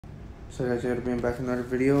So guys, I'm bring back another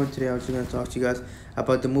video, and today I was going to talk to you guys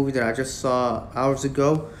about the movie that I just saw hours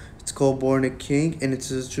ago. It's called Born a King, and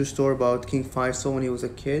it's a true story about King Faisal when he was a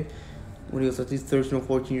kid, when he was at least 13 or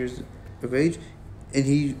 14 years of age, and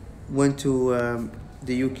he went to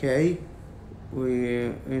the UK. We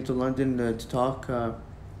went to London to talk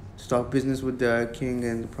business with the king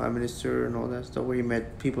and the prime minister and all that stuff, where he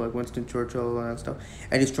met people like Winston Churchill and all that stuff,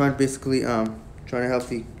 and he's trying basically trying to help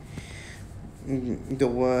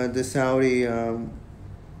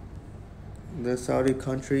the Saudi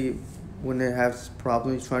country when it has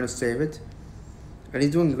problems, trying to save it, and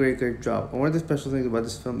he's doing a great job. And one of the special things about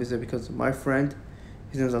this film is that because my friend,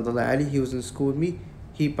 his name is Abdullah Ali, he was in school with me.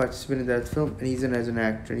 He participated in that film, and he's in as an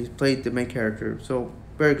actor, and he's played the main character. So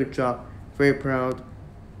very good job, very proud,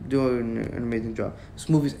 doing an amazing job. This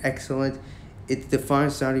movie is excellent. It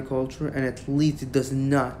defines Saudi culture, and at least it does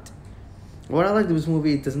not. What I like about this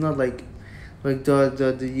movie, it does not like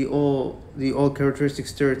the all characteristic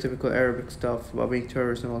stereotypical Arabic stuff about being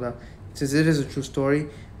terrorists and all that. Since it is a true story,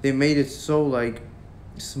 they made it so like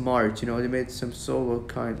smart, they made them so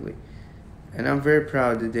kindly. And I'm very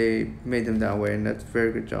proud that they made them that way, and that's a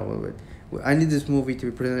very good job of it. I need this movie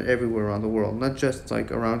to be presented everywhere around the world, not just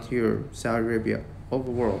like around here, Saudi Arabia, all over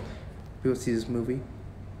the world. People see this movie,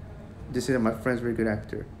 they say that my friend's a very good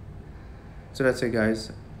actor. So that's it,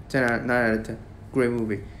 guys. 9 out of 10. Great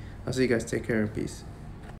movie. I'll see you guys. Take care and peace.